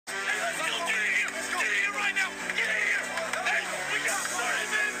Get in here right now. Get in here. Hey, we got 30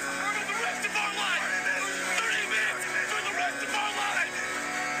 minutes for the rest of our life. 30 minutes for the rest of our life.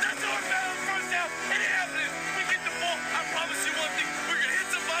 That's our battle first down. It ain't happening. We get the ball. I promise you one thing. We're going to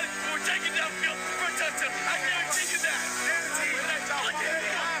hit somebody. We're taking downfield for a touchdown. I guarantee you that. Guarantee. Look at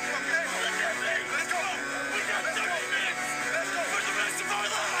me. Look at me. Let's go. We got 30 minutes. Let's go. For the rest of our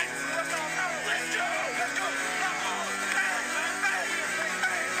lives. Let's go. Let's go. Let's go.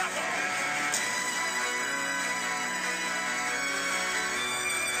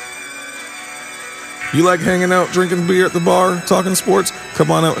 You like hanging out, drinking beer at the bar, talking sports?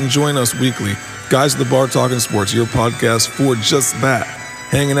 Come on out and join us weekly. Guys at the Bar Talking Sports, your podcast for just that.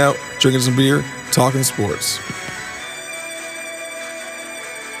 Hanging out, drinking some beer, talking sports.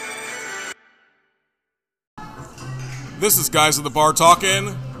 This is Guys at the Bar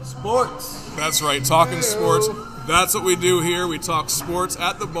Talking Sports. That's right, talking sports. That's what we do here. We talk sports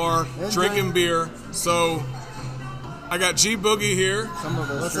at the bar, drinking beer. So I got G Boogie here. Some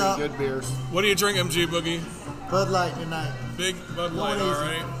of us drink good beers. What are you drinking, G Boogie? Bud Light tonight. Big Bud Light, all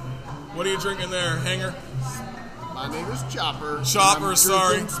right. What are you drinking there, Hanger? My name is Chopper. Chopper, I'm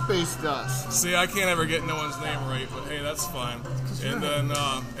sorry. drinking Space Dust. See, I can't ever get no one's name right, but hey, that's fine. And then,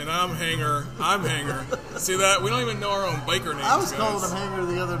 and I'm Hanger. I'm Hanger. See that? We don't even know our own biker names. I was guys. calling him Hanger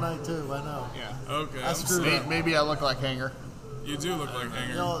the other night too. I know. Yeah. Okay. I screwed up. Maybe I look like Hanger. You do look like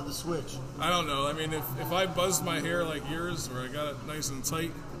Hanger. No, the switch. I don't know. I mean, if I buzzed my hair like yours, or I got it nice and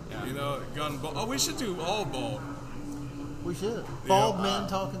tight, you know, gone bald. Oh, we should do all bald. We should. Bald men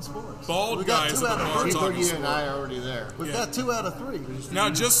talking sports. Bald we got guys 2 at the out of bar 3. talking Boogie sports. and I are already there. We've got 2 out of 3.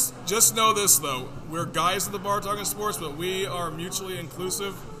 Now, just know this though: we're guys at the bar talking sports, but we are mutually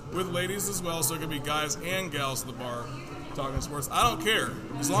inclusive with ladies as well. So it could be guys and gals at the bar talking sports. I don't care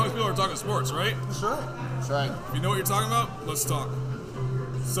as long as people are talking sports, right? That's right. That's right. If you know what you're talking about, let's talk.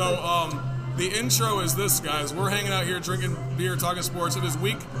 So, the intro is this, guys. We're hanging out here drinking beer, talking sports. It is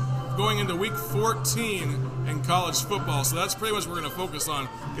going into week 14 in college football. So that's pretty much what we're going to focus on,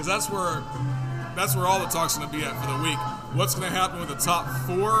 because that's where all the talk's going to be at for the week. What's going to happen with the top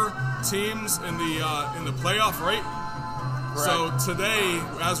 4 teams in the playoff, right? Correct. So today,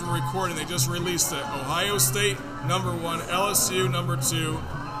 as we're recording, they just released it. Ohio State number 1, LSU number 2,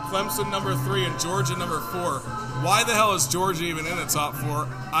 Clemson number 3, and Georgia number 4. Why the hell is Georgia even in the top 4?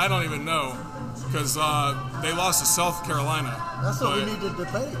 I don't even know, because they lost to South Carolina. That's what we need to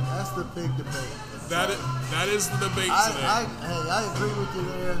debate. That's the big debate. That is the debate today. I agree with you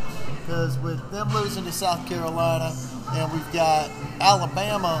there, because with them losing to South Carolina, and we've got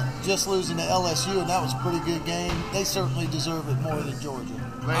Alabama just losing to LSU, and that was a pretty good game, they certainly deserve it more than Georgia.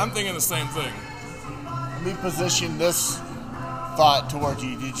 I'm thinking the same thing. Let me position this thought towards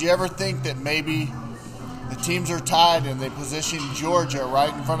you. Did you ever think that maybe the teams are tied and they position Georgia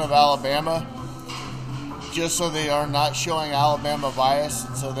right in front of Alabama just so they are not showing Alabama bias,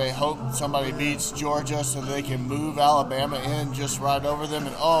 and so they hope somebody beats Georgia so they can move Alabama in just right over them,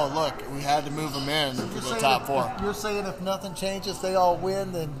 and oh look, we had to move them in to the top 4. You're saying if nothing changes, they all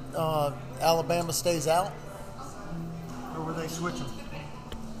win, then Alabama stays out? Or were they switching?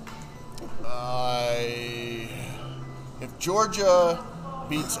 If Georgia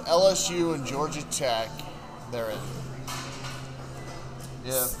beats LSU and Georgia Tech, they're in.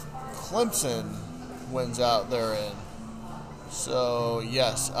 If Clemson wins out, they're in. So,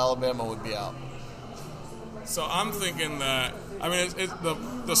 yes, Alabama would be out. So I'm thinking that, I mean,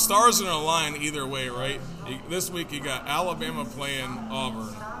 the stars are going to align either way, right? This week you got Alabama playing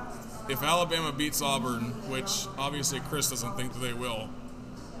Auburn. If Alabama beats Auburn, which obviously Chris doesn't think that they will,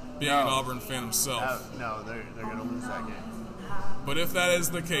 being an Auburn fan himself. No, they're going to lose that game. But if that is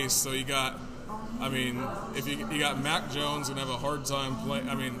the case, so you got, I mean, if you got Mac Jones going to have a hard time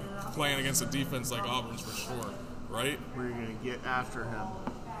playing against a defense like Auburn's for sure, right? We're going to get after him.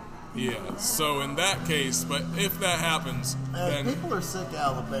 Yeah, so in that case, but if that happens, then people are sick of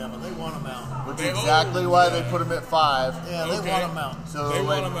Alabama. They want them out. Which is exactly why they put him at 5. Yeah, they want them out. So they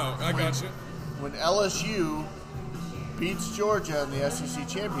want them out. I got you. When LSU beats Georgia in the SEC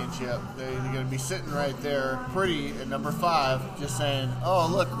championship, they're going to be sitting right there pretty at number 5, just saying, oh,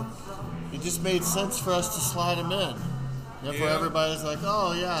 look, it just made sense for us to slide him in. Therefore, everybody's like,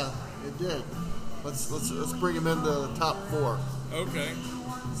 oh, yeah, it did. Let's bring him into the top 4. Okay.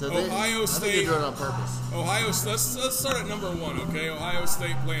 So Ohio I State. think they're doing it on purpose. Ohio State. Let's start at number 1, okay? Ohio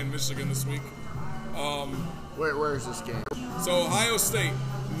State playing Michigan this week. Where is this game? So Ohio State,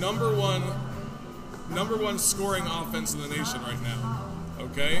 number one scoring offense in the nation right now.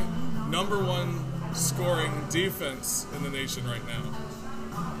 Okay? Number 1 scoring defense in the nation right now.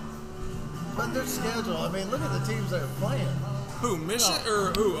 But their schedule, I mean, look at the teams they're playing. Who, Michigan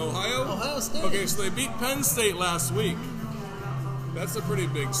or who? Ohio? Ohio State. Okay, so they beat Penn State last week. That's a pretty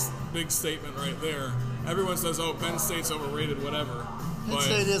big statement right there. Everyone says, "Oh, Penn State's overrated," whatever. Penn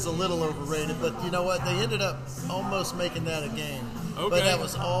State is a little overrated, but you know what? They ended up almost making that a game. Okay. But that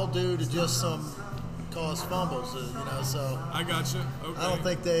was all due to just some caused fumbles, so I got you. Okay. I don't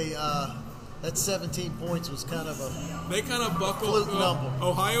think they that 17 points was kind of a They kind of buckled. fluke number.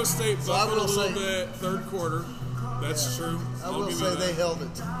 Ohio State So I buckled a will little say- bit third quarter. That's true. I I'll will give you say that. they held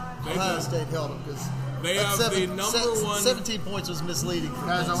it. They Ohio did. State held them because They have the number one. 17 points was misleading. For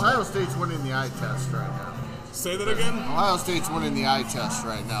Guys, Penn State. Ohio State's winning the eye test right now. Say that again. Ohio State's winning the eye test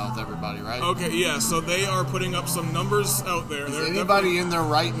right now with everybody, right? Okay, yeah. So they are putting up some numbers out there. Does They're anybody in their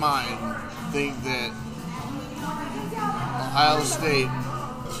right mind think that Ohio State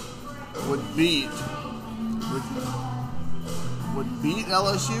would beat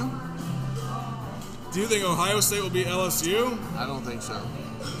LSU? Do you think Ohio State will beat LSU? I don't think so.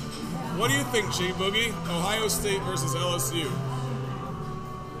 What do you think, G Boogie? Ohio State versus LSU.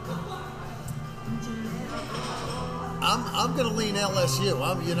 I'm going to lean LSU.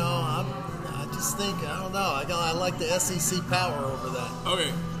 I just think I don't know. I like the SEC power over that.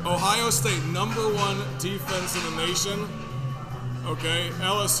 Okay, Ohio State, number one defense in the nation. Okay,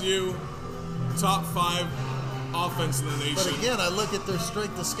 LSU, top 5 offense in the nation. But again, I look at their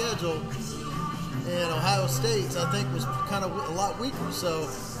strength of schedule, and Ohio State's I think was kind of a lot weaker. So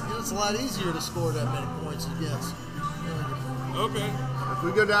it's a lot easier to score that many points against. Okay. If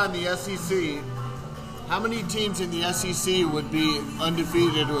we go down the SEC, how many teams in the SEC would be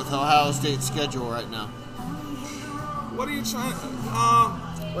undefeated with Ohio State's schedule right now? What are you trying?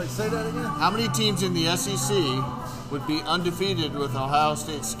 Wait, say that again. How many teams in the SEC would be undefeated with Ohio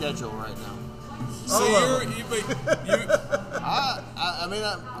State's schedule right now? So I mean,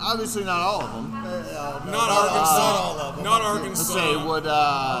 obviously not all of them. not Arkansas. Not all of them. Not Let's Arkansas. say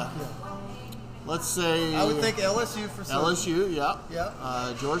let's say I would think LSU for certain. LSU, yeah.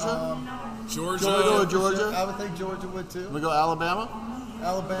 Yeah. Georgia. Georgia. Georgia. I would think Georgia would too. I'm gonna go Alabama.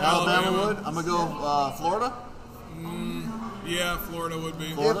 Alabama. Alabama. Would. I'm gonna go Florida. Yeah, Florida would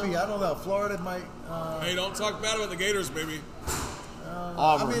be. Florida? Iffy, I don't know. Florida might. Hey, don't talk bad about the Gators, baby.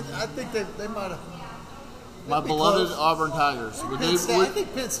 Auburn. I mean, I think they might have. My be beloved close. Auburn Tigers. Would Penn State, I would,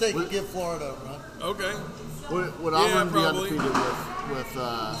 think Penn State could give Florida a run. Okay. would Yeah, Auburn be probably. undefeated with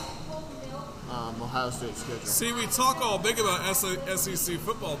Ohio State's schedule? See, we talk all big about SEC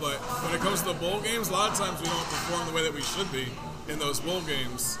football, but when it comes to the bowl games, a lot of times we don't perform the way that we should be in those bowl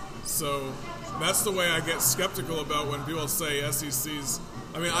games. So that's the way I get skeptical about when people say SEC's.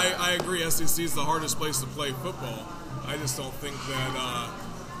 I mean, I agree SEC is the hardest place to play football. I just don't think that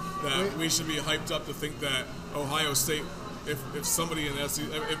we should be hyped up to think that Ohio State, if somebody in SEC,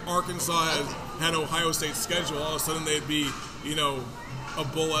 if Arkansas had Ohio State's schedule, all of a sudden they'd be, a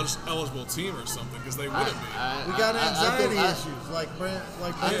bowl eligible team or something, because they wouldn't be. We got anxiety I issues like Brent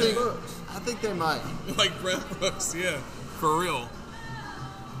think, Brooks. I think they might. Like Brent Brooks, yeah, for real.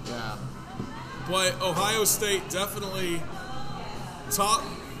 Yeah. But Ohio State definitely top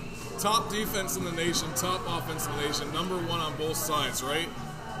defense in the nation, top offense in the nation, number one on both sides, right?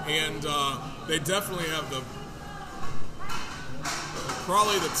 And they definitely have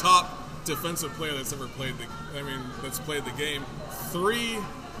probably the top defensive player that's ever played that's played the game. 3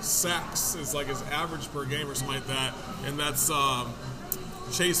 sacks is like his average per game or something like that, and that's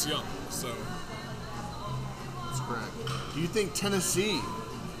Chase Young. So That's correct. Do you think Tennessee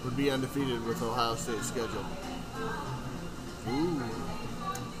would be undefeated with Ohio State's schedule? Ooh.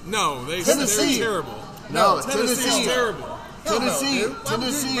 no, they're Tennessee. terrible. No, Tennessee's Tennessee. terrible. Tennessee. Why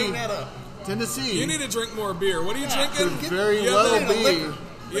would you bring that up? Tennessee. You need to drink more beer. What are you could drinking? very Yeah, well they- be.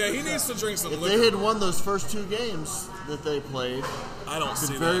 Yeah, he needs to drink some If liquor. they had won those first 2 games that they played, I don't see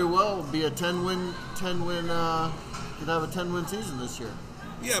could that. very well be a 10-win. Could have a 10-win season this year.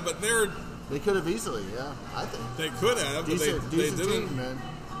 Yeah, but They could have easily. Yeah, I think. they could have, but Decent they didn't. team, man.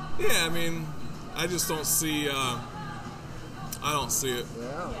 Yeah, I mean, I just don't see. I don't see it.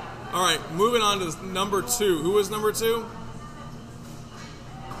 Yeah. All right, moving on to number 2. Who was number 2?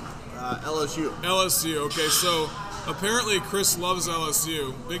 LSU. LSU. Okay, so apparently Chris loves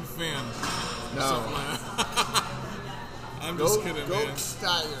LSU. Big fan. No. I'm just kidding, Go man.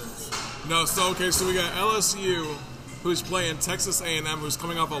 Tigers. No, so we got LSU, who's playing Texas A&M, who's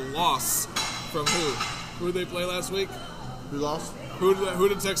coming off a loss from who? Who did they play last week? Who lost? Who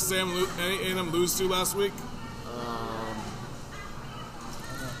did Texas A&M lose to last week?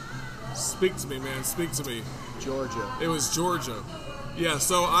 Speak to me, man. Speak to me. Georgia. It was Georgia. Yeah,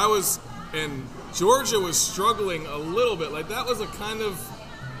 so and Georgia was struggling a little bit. Like, that was a kind of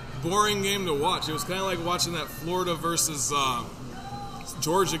boring game to watch. It was kind of like watching that Florida versus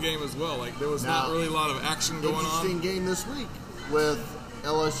Georgia game as well. Like there was not Now, really a lot of action going Interesting on. game this week with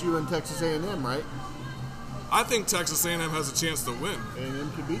LSU and Texas A&M, right? I think Texas A&M has a chance to win.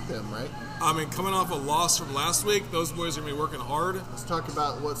 A&M could beat them, right? I mean, coming off a loss from last week, those boys are going to be working hard. Let's talk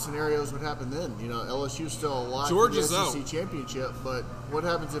about what scenarios would happen then. You know, LSU's still a lot Georgia's for the SEC out. championship, but what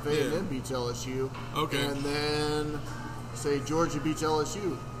happens if A&M beats LSU? Okay. And then, say, Georgia beats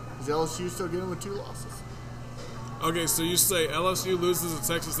LSU. Is LSU still getting with 2 losses? Okay, so you say LSU loses to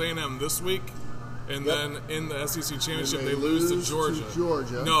Texas A&M this week, and Yep. then in the SEC championship And they lose to Georgia.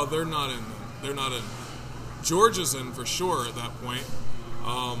 Georgia. No, they're not in. They're not in. Georgia's in for sure at that point.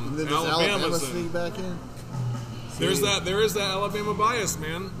 And then does Alabama Alabama's in. sneak back in? There is See, that Alabama bias,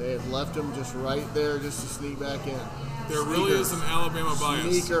 man. They have left them just right there just to sneak back in. There really is an Alabama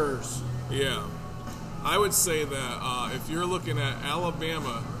bias. Sneakers. Yeah, I would say that if you're looking at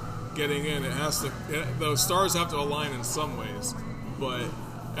Alabama getting in, the stars have to align in some ways. But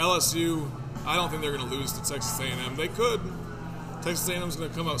LSU, I don't think they're going to lose to Texas A&M. They could. Texas A&M's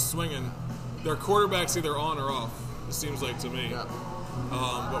going to come out swinging. Their quarterback's either on or off. It seems like to me. Yeah.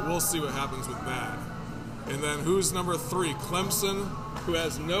 But we'll see what happens with that. And then who's number 3? Clemson, who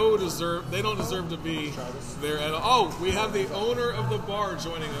has no deserve. They don't deserve to be there at all. Oh, we have the owner of the bar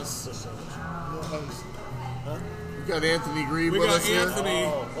joining us. We got Anthony Grieve We with got us here. Anthony.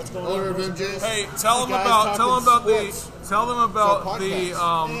 What's going Owner on? of MJ's. Hey, tell them Guys about talking sports. tell them about So the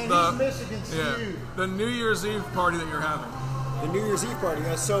And he's Michigan's feud. the New Year's Eve party that you're having. The New Year's Eve party.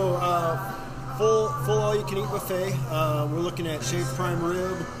 So full all-you-can-eat buffet. We're looking at shaved prime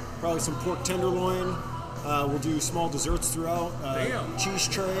rib, probably some pork tenderloin. We'll do small desserts throughout. Damn. Cheese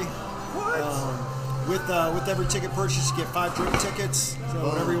tray. With every ticket purchase, you get 5 drink tickets. So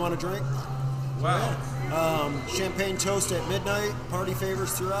whatever you want to drink. Wow. Champagne toast at midnight. Party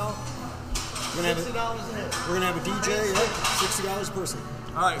favors throughout. We're gonna $60 a head. have a DJ. $60 a person.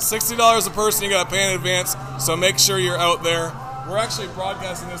 All right, $60 a person. You got to pay in advance, so make sure you're out there. We're actually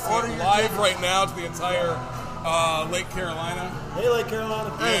broadcasting this thing live right now to the entire Lake Carolina. Hey, Lake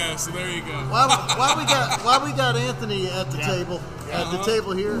Carolina. Yeah, so there you go. Why we got Anthony at the table? At the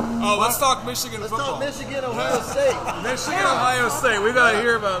table here. Oh, let's talk Michigan Let's football. talk Michigan, Ohio State. Michigan, Ohio State. We got to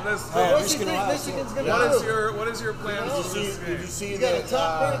hear about this. What do you Michigan, think Ohio Michigan's going to do? What is your plan for Did this you game? see You got a that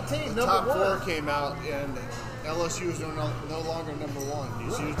top-ranked team, the number top 4 one. came out and LSU is no longer number 1. Do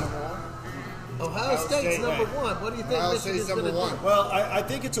you see who's number 1? Ohio State's State. number 1. What do you think Ohio Michigan's State's going to number do? 1. Well, I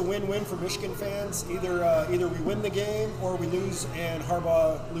think it's a win-win for Michigan fans. Either we win the game or we lose, and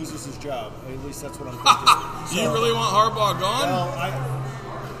Harbaugh loses his job. At least that's what I'm thinking. You really want Harbaugh gone? Well,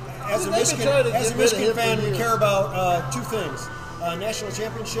 as a They've been trying to get rid of Michigan him for fan, we years. care about 2 things: national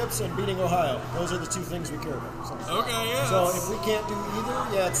championships and beating Ohio. Those are the 2 things we care about. Okay, yeah. So if we can't do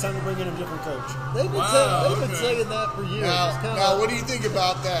either, it's time to bring in a different coach. They've been, Wow, they've been okay. saying that for years. It's kinda- Now, what do you think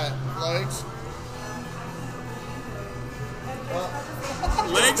about that, Legs?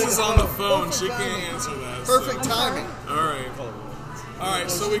 Legs is on the phone. She can't answer that. so- Perfect timing. All right. All right,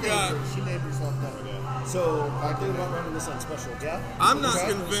 so we got. She named herself that. So I think about running this on special. Yeah. I'm not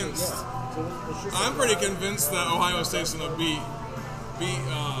convinced. So let's just I'm pretty convinced that Ohio State's going to beat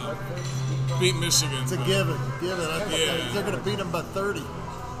Michigan. It's a but- given. I think Yeah. they're going to beat them by 30.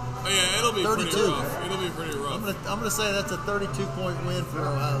 Yeah, it'll be pretty 32. rough. It'll be pretty rough. I'm going to say that's a 32-point win for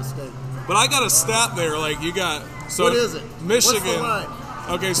Ohio State. But I got a stat there. Like you got. So What is it? Michigan. What's the line?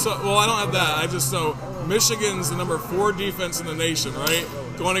 Okay, so I don't have that. Michigan's the number 4 defense in the nation, right?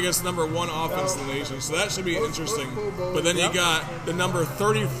 Going against the number 1 offense in the nation. So that should be interesting. But then you got the number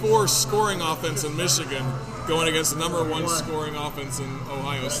 34 scoring offense in Michigan going against the number 1 scoring offense in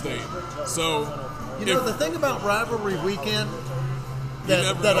Ohio State. So You know, if- the thing about rivalry weekend You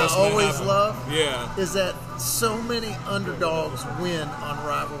never that know I what's gonna always happen. love Yeah. is that so many underdogs win on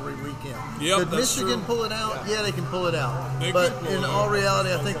rivalry weekend. Yep, Could that's Michigan true. pull it out? Yeah, they can pull it out. They But could pull in it all out.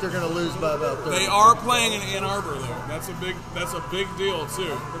 reality, I think they're going to lose by about 30. They are playing in Ann Arbor, though. That's a big deal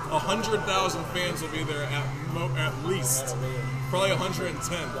too. 100,000 fans will be there at least, probably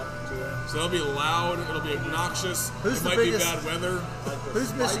 110. So it'll be loud. It'll be obnoxious. Who's it the might biggest- be bad weather.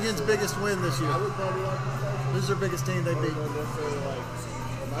 Who's Michigan's biggest win this year? Who's their biggest team they beat?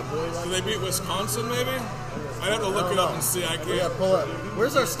 Do they beat Wisconsin? Maybe. I'd have to look it up and see. I We got to can't. pull up.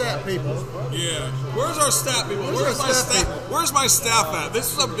 Where's our stat people? Yeah. Where's our stat people? Where's our my stat staff? people? Where's my staff at?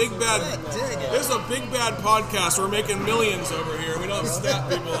 This is a big bad. God dang it. This is a big bad podcast. We're making millions over here. We don't have stat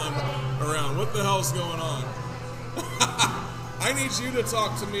people around. What the hell's going on? I need you to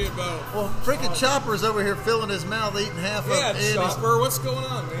talk to me about. Well, freaking Chopper's over here filling his mouth, eating half of Yeah, Andy's. Chopper, what's going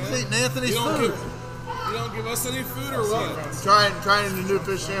on, man? He's eating Anthony's you don't food. you don't give us any food or what? Trying a new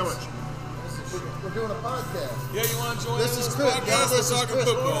fish sandwich. We're doing a podcast. Yeah, you want to join This in is this Chris. podcast? Yeah, this We're is talking Chris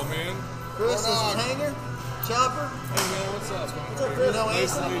football, Moore. man. Chris is Hanger, Chopper. Hey, man, what's up? You know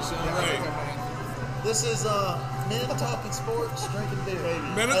Nice to Anthony? meet you. Right. This is Men Talking Sports, Drinking Beer.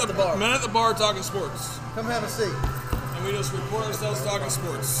 Men at the bar. Men at the bar talking sports. Come have a seat. And we just record ourselves talking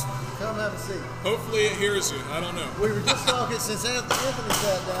sports. Come have a seat. Hopefully it hears you. I don't know. We were just talking, since Anthony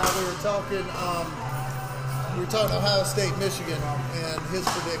sat down, we were talking Ohio State, Michigan, and his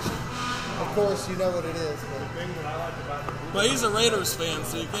prediction. Of course, you know what it is. But he's a Raiders fan,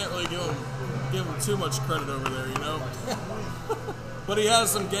 so you can't really give him too much credit over there, you know? But he has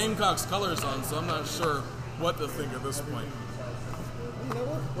some Gamecocks colors on, so I'm not sure what to think at this point. You know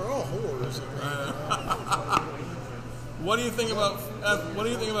what? We're all whores. What do you think about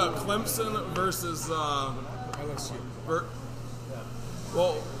Clemson versus LSU?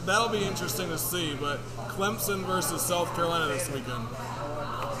 Well, that'll be interesting to see, but Clemson versus South Carolina this weekend.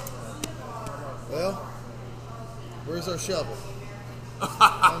 Well, where's our shovel?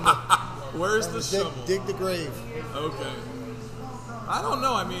 Where's the shovel? Dig the grave. Okay. I don't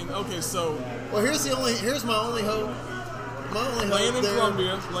know. I mean, okay, so Well, here's my only hope. My only Playing hope in there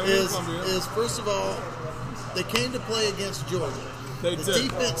Columbia. is first of all, they came to play against Georgia. They the did.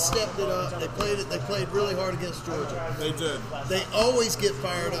 defense stepped it up. They played really hard against Georgia. they did. They always get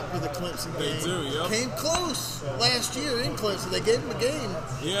fired up for the Clemson They game. do, yep. Came close last year in Clemson. They gave them a game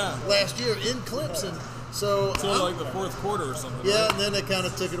Yeah. last year in Clemson. So Until like the fourth quarter or something. yeah, right? and then they kind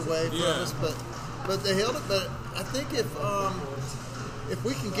of took it away from Yeah. us. But they held it. But I think if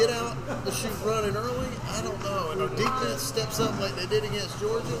we can get out the shoot running early, I don't know, and our defense steps up like they did against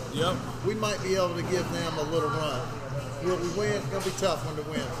Georgia, Yep. we might be able to give them a little run. Will we win? It's gonna be a tough one to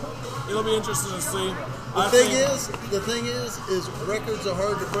win. It'll be interesting to see. The thing is records are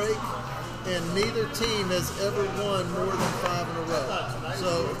hard to break, and neither team has ever won more than 5 in a row.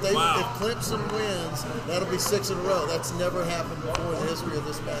 So if Clemson wins, that'll be 6 in a row. That's never happened before in the history of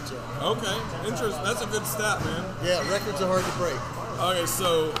this matchup. Okay, interesting. That's a good stat, man. Yeah, records are hard to break. Okay,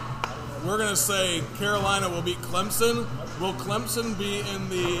 so we're gonna say Carolina will beat Clemson. Will Clemson be in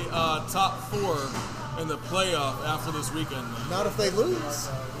the top 4 in the playoff after this weekend? Not if they lose.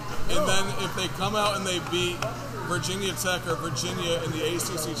 And then if they come out and they beat Virginia Tech or Virginia in the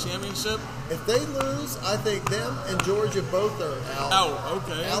ACC championship, If they lose, I think them and Georgia both are out.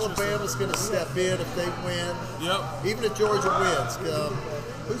 Okay. Alabama's going to step in if they win. Yep. Even if Georgia wins.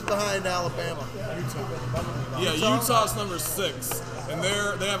 Who's behind Alabama? Yeah, Utah's number 6, and they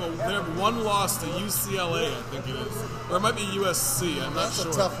have one loss to UCLA, I think it is, or it might be USC. I'm not That's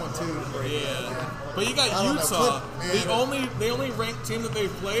sure. a tough one too. Yeah, but you got I don't know. Utah. Cliff- The only ranked team that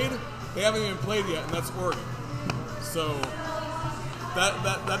they've played, they haven't even played yet, and that's Oregon. So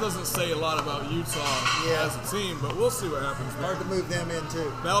that doesn't say a lot about Utah Yeah. as a team, but we'll see what happens. Hard to move them in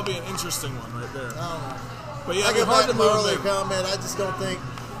too. That'll be an interesting one right there. I don't know. But yeah, I it'd be go hard back to to my move earlier them. comment. I just don't think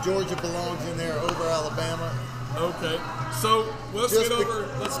Georgia belongs in there over Alabama. Okay, so let's Just get be-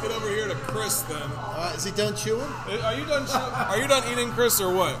 over here to Chris then. All right, is he done chewing? Are you done? Are you done eating, Chris,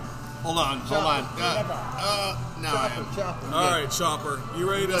 or what? Hold on. No, I am. Chopper. All right, Chopper. You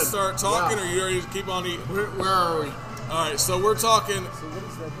ready to start talking, or you ready to keep on eating? Where are we? All right, so we're talking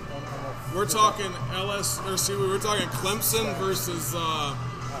We're talking Clemson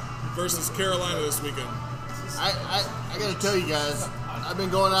versus Carolina this weekend. I got to tell you guys, I've been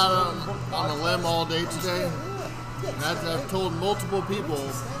going out on a limb all day today, and I've told multiple people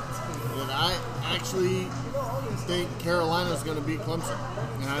that I actually think Carolina's going to beat Clemson.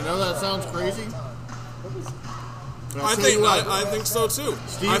 And I know that sounds crazy. but I'll I tell you what, think so too.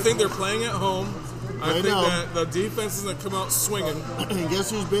 Steve- I think they're playing at home. I think know. that the defense is going to come out swinging. and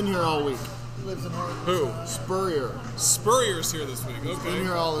guess who's been here all week? He lives in Hartford. Who? Spurrier. Spurrier's here this week. Been Okay.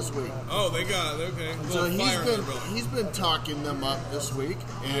 here all this week. Oh, they got it. Okay. A So little fire in their belly. he's been talking them up this week,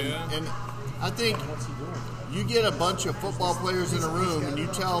 and Yeah. and I think you get a bunch of football players in a room and you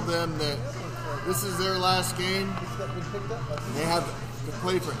tell them that this is their last game. They have to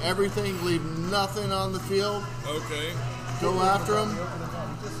play for everything, leave nothing on the field, Okay. go after them.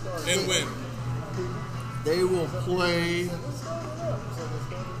 And win. They will play.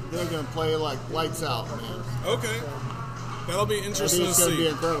 They're going to play like lights out, man. Okay. That'll be I think interesting to it's going to be see.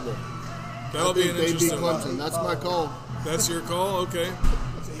 incredible. That'll I be think an they beat interesting one. Clemson. That's my call. That's your call? Okay.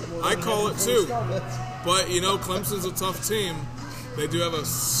 I call it too. But, Clemson's a tough team. They do have a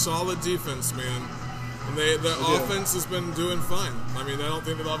solid defense, man. And the offense has been doing fine. I mean, I don't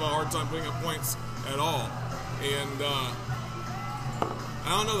think they'll have a hard time putting up points at all. And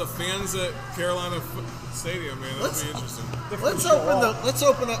I don't know, the fans at Carolina Stadium, man, that'll be interesting. Let's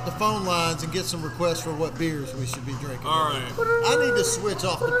open up the phone lines and get some requests for what beers we should be drinking. All right. I need to switch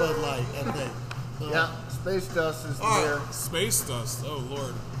off the Bud Light, I think. Yeah, Space Dust is the All right. beer. Space dust. Oh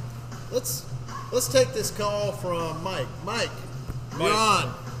Lord. Let's take this call from Mike. Mike, you're Mike. on.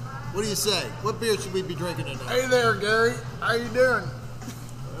 What do you say? What beer should we be drinking tonight? Hey there, Gary. How you doing?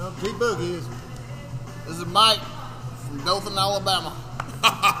 Well, G Boogie is. This is Mike from Dothan, Alabama.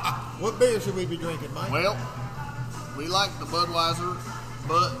 What beer should we be drinking, Mike? Well, we like the Budweiser,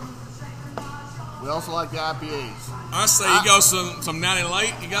 but we also like the IPAs. I say you go some Natty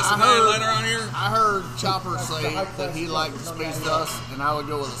Light. You got some I Natty heard- Light around here? I heard Chopper say that he liked the Space Dust, and I would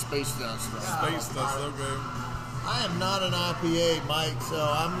go with a Space Dust. Space dust. Okay. I am not an IPA, Mike, so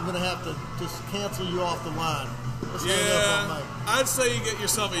I'm going to have to just cancel you off the line. Let's hang up on Yeah. Mike. I'd say you get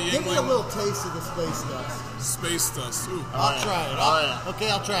yourself a Give me a Yingling little taste of the space dust. Space dust. Ooh. I'll yeah. try it. Oh, yeah. Okay,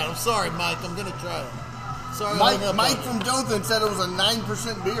 I'll try it. I'm sorry, Mike. I'm going to try it. Sorry, I Mike, hung up Mike on from you. Dothan said it was a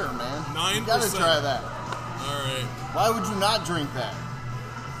 9% beer, man. 9%. You gotta try that. All right. Why would you not drink that?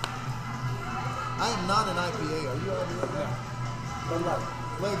 I am not an IPA. Are you IPA?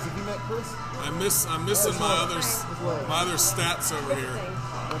 Legs, have you met Chris? I'm missing my other stats over here.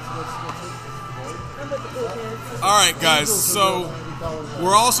 All right, guys. So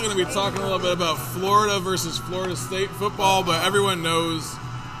we're also going to be talking a little bit about Florida versus Florida State football, but everyone knows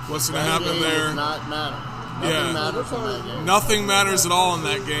what's going to That happen game does there. not matter. Nothing Yeah. matters in that game. Nothing matters at all in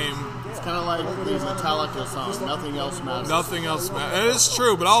that game. It's kind of like the Metallica song. Nothing else matters. Nothing else matters. It is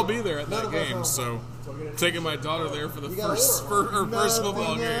true, but I'll be there at that game. So taking my daughter there for the first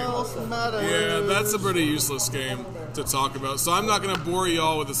football game. Yeah, that's a pretty useless game to talk about. So I'm not going to bore you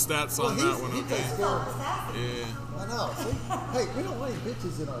all with the stats on that one. Okay. Yeah. I know. See? Hey, we don't want any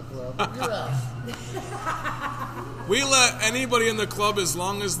bitches in our club. You're out. We let anybody in the club as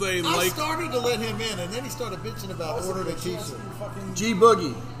long as they I like. started to let him in, and then he started bitching about ordering a t-shirt. G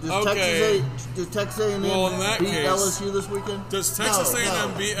Boogie. Does Okay. Texas A&M Well, in that beat case- LSU this weekend? Does Texas No,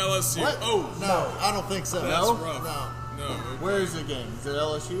 A&M no. beat LSU? What? Oh, No, I don't think so. that's No? rough. No. No. Okay. Where is the game? Is it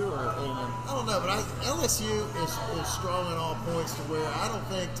LSU or A&M? I don't know, but LSU is strong in all points to where I don't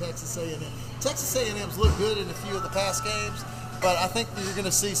think Texas A&M's looked good in a few of the past games, but I think that you're going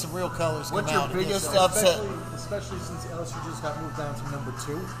to see some real colors come What's your out. biggest against upset? Especially since LSU just got moved down to number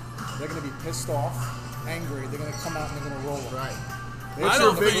 2. They're going to be pissed off, angry. They're going to come out and they're going to roll it. Right. I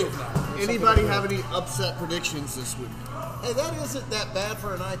don't think. Anybody have any upset predictions this week? Hey, that isn't that bad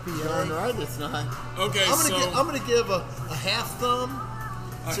for an IPA. Darn right, it's not. Okay, I'm so gonna give a half thumb.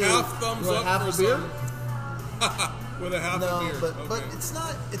 a to- half thumbs You up want half for a beer? some- with a half a No, beer. but Okay. it's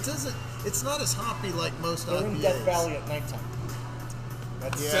not. It doesn't. It's not as hoppy like most They're in IPAs. Death Valley at nighttime.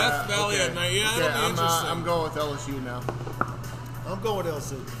 That's Death Valley at night. Yeah, okay, that'll be interesting. I'm going with LSU now. I'm going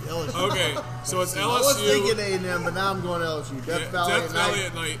LSU. Okay, so it's I was LSU. thinking A&M, but now I'm going LSU. Death Yeah, Valley, Death at, Valley night.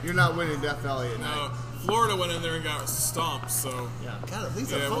 at night. You're not winning Death Valley at night. No, Florida went in there and got stomped. So Yeah. God, it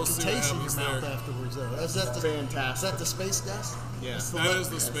leaves Yeah, a we'll funky see what taste in your happens mouth there. afterwards. Though. Is that the Fantastic. Is that the space dust? Yeah. That's that is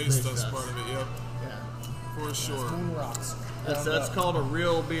the That's space space dust dust. part of it. Yep, Yeah. for sure. Moon rocks. That's called a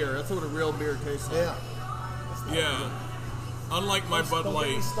real beer. That's what a real beer tastes like. Yeah. Yeah, unlike my Bud Don't get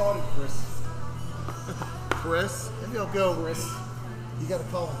me Light. started, Chris. Chris? Maybe I'll go. Chris. You got to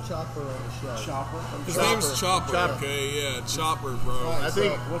call him Chopper on the show. Chopper. His name's Chopper. Chopper. Okay, yeah, Chopper, bro. All right, I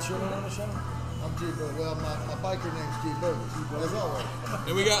think- What's your name on the show? I'm G Boogie. Well, my biker name's G Boogie. As always.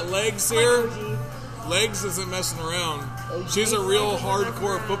 And we got Legs here. Legs isn't messing around. She's a real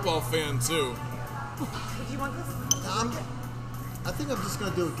hardcore football fan too. Do you want this? I think I'm just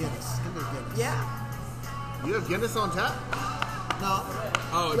gonna do a Guinness. Give me a Guinness. Yeah. You have Guinness on tap? No.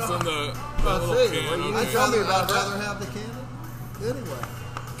 Oh, it's in the Let's little see. Well, can. you Okay. tell me about I'd that. rather have the cannon. Anyway.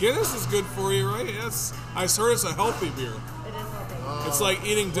 Guinness is good for you, right? Yes. I heard it's a healthy beer. It is healthy. It's like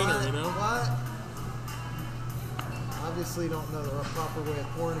eating dinner, you know. What? Obviously, don't know the proper way of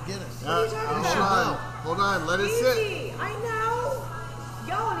pouring a Guinness. What are you talking hold about? on. Hold on. Let it sit. Easy. I know.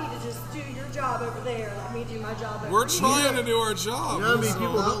 Y'all need to just do your job over there. Let me do my job over We're here. trying to do our job. You know how many so-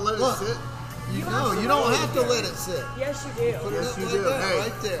 people don't let Look. it sit? You don't have to let it sit. Yes, you do. Put it Yes, up you like do. that, Hey,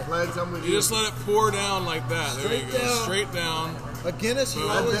 right there. Legs, I'm with You you. just let it pour down like that. There you Straight go. down. Straight down. A Guinness, you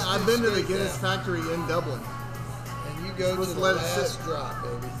Boom. always I've do been to the straight Guinness down. factory in Dublin. And you go to Just the let it last sit. drop,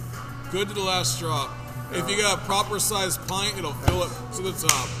 baby. Good to the last drop. If you got a proper sized pint, it'll fill it to the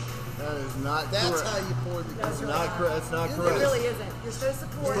top. That is not That's correct. how you pour the That's Guinness. really Not correct. That's not It correct. really isn't. You're supposed to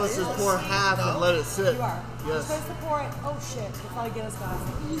pour You're it. supposed to pour half No. and let it sit. You are. You're Yes. supposed to pour it. Oh shit! It's probably Guinness glass.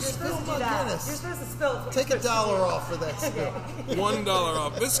 You're supposed spilled to do my that. Guinness. You're supposed to spill it. Take $1 off for that spill. $1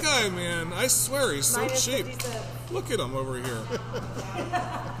 off. This guy, man, I swear he's so Minus cheap. 50 cents. Look at him over here.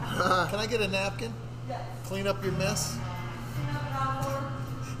 Can I get a napkin? Clean up your mess.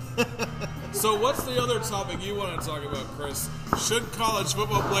 So what's the other topic you want to talk about, Chris? Should college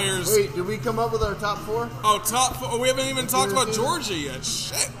football players... Wait, did we come up with our top 4? Oh, top 4. We haven't even talked about Georgia yet.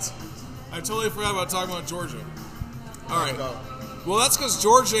 Shit. I totally forgot about talking about Georgia. All right. Well, that's because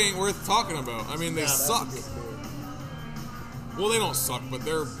Georgia ain't worth talking about. I mean, they suck. Well, they don't suck, but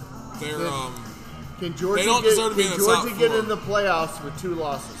they're Can Georgia they don't deserve to be in the top Georgia get 4. in the playoffs with 2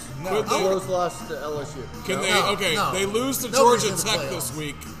 losses? No. Close loss to LSU. Can they? No, Okay, no. they lose to Nobody's Georgia in the Tech playoffs. this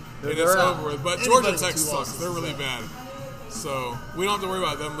week, They're and it's out. over with. But Anybody Georgia with Tech 2 sucks. losses They're is really out. bad. So we don't have to worry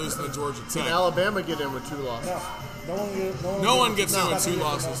about them losing to Georgia Can Tech. Alabama get in with 2 losses? No one gets in with 2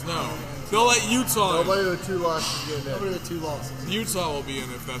 losses. No, they'll let Utah. Nobody with 2 losses get in. Nobody with 2 losses. Utah will be in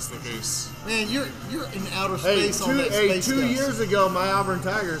if that's the case. Man, you're in outer Hey, space on that space 2 dust. years ago, my Auburn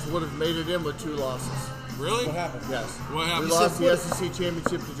Tigers would have made it in with 2 losses. Really? What happened? Yes. What We happened? lost the SEC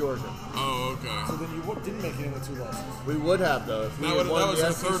championship to Georgia. Oh, okay. So then you didn't make it in with 2 losses. We would have, though. If we That had would- won that was the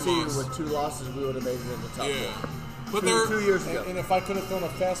our third SEC loss. with 2 losses, we would have made it in the top Yeah. 4. But they're 2 years ago. And if I could have thrown a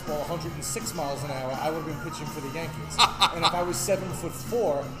fastball 106 miles an hour, I would have been pitching for the Yankees. And if I was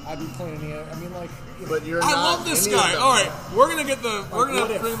 7'4", I'd be playing in the. I mean, like. But you're I not love this any of guy. them. All right, we're gonna get the we're What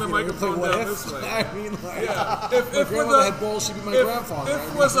gonna if, bring the you know, you play microphone what down if? this way. I mean, like. Yeah. My If grandmother had balls, she'd be my grandfather.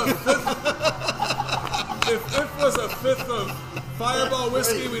 If was a if was a fifth of Fireball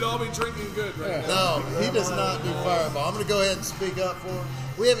whiskey, we'd all be drinking good right now. No, he does not do Fireball. I'm going to go ahead and speak up for him.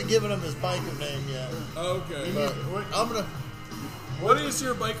 We haven't given him his biker name yet. Okay. But I'm going to, What is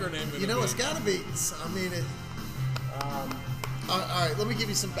your biker name? you know, it's got to be, I mean, it. All right, let me give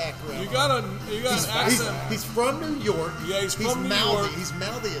you some background. You got an accent, He's from New York. Yeah, he's from New mouthy. York. He's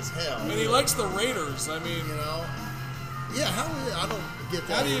mouthy as hell. and he likes the Raiders. I mean, You know? Yeah, I don't get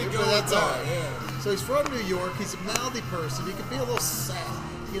that how do you either, go but with that's all that? right. Yeah. So he's from New York. He's a mouthy person. He can be a little sassy.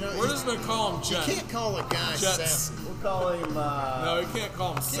 You know, We're just gonna call him you Jet. can't call a guy Jets. sassy. We'll call him No, you can't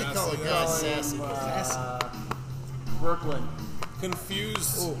call him You sassy. can't call a guy That's sassy. Brooklyn.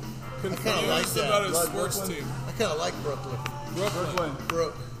 confused. Ooh, Confused I kinda like that. about his Blood sports Brooklyn. team. I kind of like Brooklyn. Brooklyn.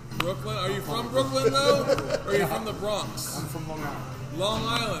 Brooklyn. Are you from Brooklyn though? Or are you from the Bronx? I'm from Long Island. Long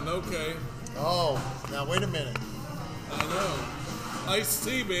Island. Okay. Oh, now wait a minute. I know. Iced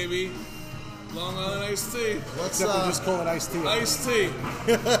tea, baby. Long Island iced tea. Let's Except we just call it iced tea. Iced tea.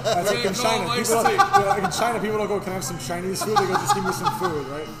 That's like in can't call China. them People iced don't, tea. yeah, in China, people don't go, can I have some Chinese food? They go, just give me some food,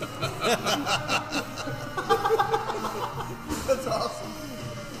 right? That's awesome.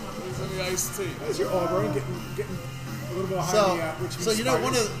 Give me iced tea. That's your Auburn getting a little bit behind So, the Richmond so you know,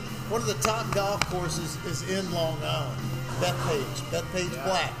 Spiders. one of the top golf courses is in Long Island. Bethpage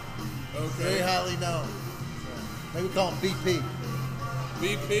Black. Very Okay. highly known. Maybe call him BP.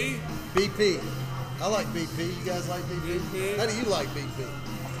 BP? BP. I like BP. You guys like BP? BP. How do you like BP?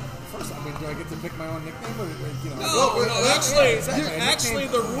 First, I mean, do I get to pick my own nickname? Or, you know, No, actually, exactly. A actually,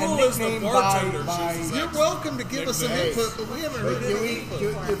 nickname- the rule a is the nickname bartender by- chooses You're that. welcome to give us some Nicknames. input, but we haven't heard Can any we,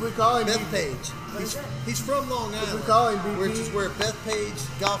 input. if we call him Bethpage. He's from Long Island. we call him BP? Which is where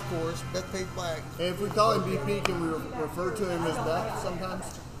Bethpage Golf Course, Bethpage Black. if we call him BP, can we refer to him as Beth sometimes?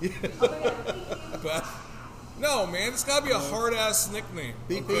 But, no, man, it's gotta be a hard ass nickname.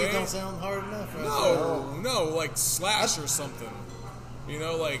 BP okay? don't sound hard enough. Right? No, like Slash or something. You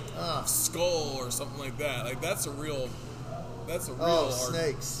know, like Ah. Skull or something like that. Like that's a real Oh, hard.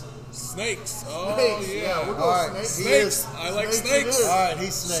 snakes. Snakes. Oh Snakes, yeah. we're going All right, snakes. he Snakes. is. I like Snakes snakes. it is. All right,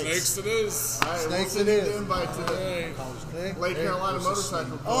 he's snakes. Snakes it is. All right, Snakes we'll send it you is. the invite to the Hey, Snake. Lake Carolina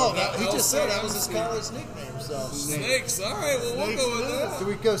Motorcycle Club. Oh, he I'll just said say, that was his I'll college nickname. So, snakes. All right, well we'll Snakes go with it is. that. do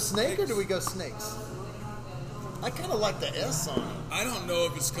we go snake or do we go snakes? I kind of like the S on it. I don't know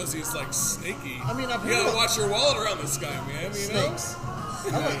if it's because he's like snaky. I mean, I've you heard gotta of- watch your wallet around this guy, man. You know? Snakes.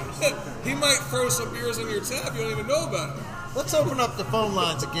 He might throw some beers on your tab. You don't even know about it. Let's open up the phone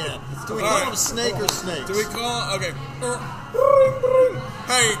lines again. Do we All call right. him snake or snakes? Do we call? Okay.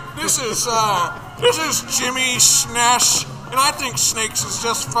 Hey, this is Jimmy Snash, and I think snakes is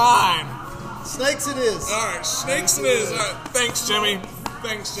just fine. Snakes it is. All right, snakes it is. All right, thanks, Jimmy.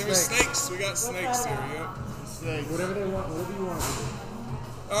 Thanks, Jimmy. Snakes. Snakes. We got snakes here. Yep. Whatever they want, whatever you want to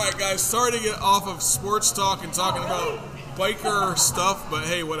do. All right, guys. Sorry to get off of sports talk and talking about biker stuff, but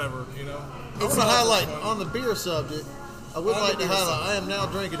hey, whatever. You know. I want to highlight on the beer subject. I would like to highlight. I am now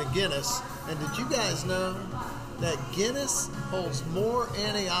drinking a Guinness, and did you guys know that Guinness holds more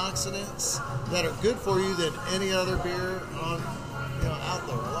antioxidants that are good for you than any other beer on, out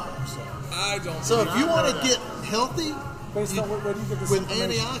there alive? I don't. So if you want to know get healthy Based on where do you get this with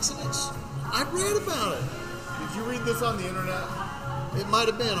information? antioxidants, I read about it. Did you read this on the internet? It might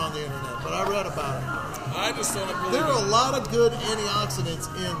have been on the internet, but I read about it. I just don't believe There are it. a lot of good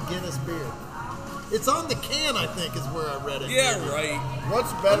antioxidants in Guinness beer. It's on the can, I think, is where I read it. Yeah, right.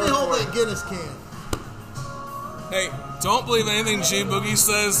 What's Let better me hold for that Guinness can. Hey, don't believe anything G Boogie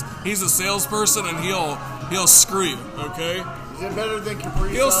says. He's a salesperson and he'll screw you, okay? Is it better than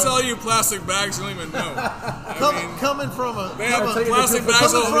Capri He'll Sun? sell you plastic bags you don't even know. Coming from a They have coming plastic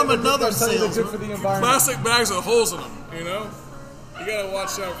bags from with another Good for salesman. the environment. plastic bags with holes in them, you know? You gotta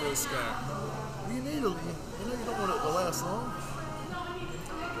watch out for this guy. You need you don't want it to last long.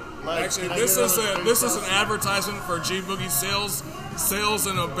 Like, Actually, can I this get is another this is Capri an advertisement for G Boogie Sales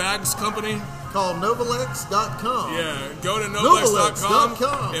in a Bags Company. Called Novalex.com. Yeah, go to Novalex.com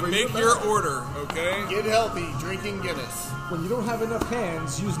Novalex.com and for make your your bag. order, okay? Get healthy, drinking Guinness. When you don't have enough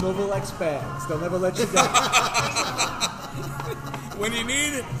hands, use Novalex bags. They'll never let you down. When you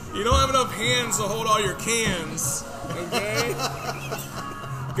don't have enough hands to hold all your cans, okay?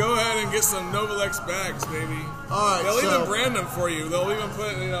 Go ahead and get some Novalex bags, baby. All right, They'll so- even brand them for you. They'll even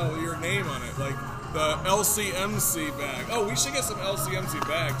put your name on it, like the LCMC bag. Oh, we should get some LCMC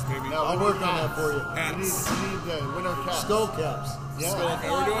bags, baby. No, I'll we work need on that hats. for you. Hats. We need the winter cap. Skull caps. Yeah. Okay,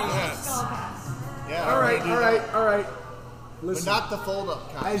 we're doing hats. Yeah. all right, we're gonna all do right, that. all right. But Listen, not the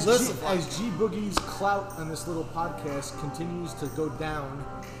fold-up cap. as listen. G Boogie's clout on this little podcast continues to go down,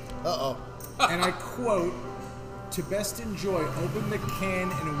 Uh-oh. and I quote, "To best enjoy, open the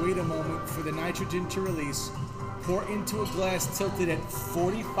can and wait a moment for the nitrogen to release. Pour into a glass tilted at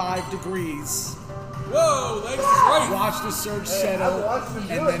 45 degrees. Whoa, legs is right. Watch the surge settle, watched him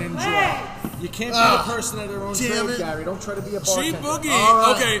do and it. then enjoy." Legs. You can't be a person at their own damn trade, it. Gary. Don't try to be a G bartender. Boogie.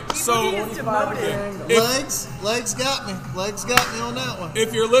 All right. Okay, so 45 degree angle. Legs got me. Legs got me on that one.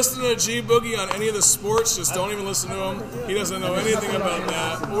 if you're listening to G Boogie on any of the sports, just don't even listen to him. He doesn't know anything about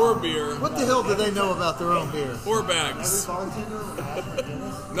that, or beer, What the hell do they know about their own beer? or bags. Nothing.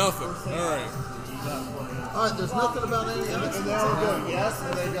 All right. All right, there's nothing about any of it. And they all go yes,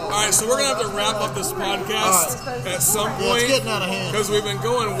 and they go. All right, so we're gonna have to wrap up this podcast at some Yeah, it's point getting out of hand. because we've been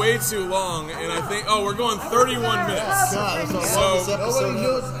going way too long, and I think we're going 31 minutes. God, that's the So- longest Nobody episode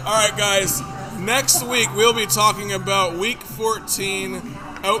knows. ever. All right, guys. Next week we'll be talking about Week 14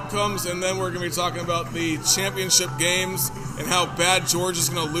 outcomes, and then we're gonna be talking about the championship games and how bad Georgia is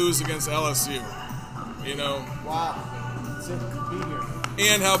gonna lose against LSU. You know. Wow. That's it. Be here.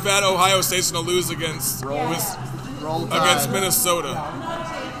 And how bad Ohio State's going to lose against Roll against Tide. Minnesota.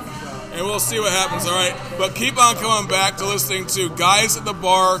 And we'll see what happens, all right? But keep on coming back to listening to Guys at the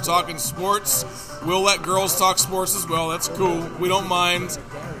Bar talking sports. We'll let girls talk sports as well. That's cool. We don't mind.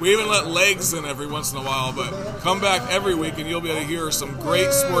 We even let legs in every once in a while. But come back every week and you'll be able to hear some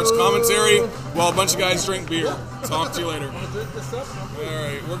great sports commentary while a bunch of guys drink beer. Talk to you later. All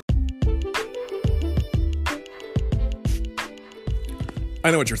right. I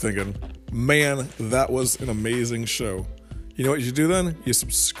know what you're thinking. Man, that was an amazing show. You know what you do then? You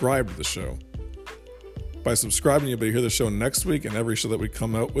subscribe to the show. By subscribing, you'll be able to hear the show next week and every show that we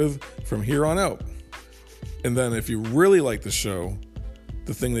come out with from here on out. And then if you really like the show,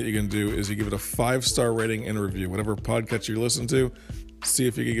 the thing that you can do is you give it a 5-star rating and review. Whatever podcast you listen to, see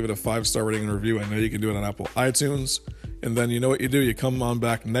if you can give it a 5-star rating and review. I know you can do it on Apple iTunes. And then you know what you do? You come on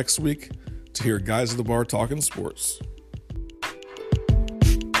back next week to hear Guys at the Bar talking sports.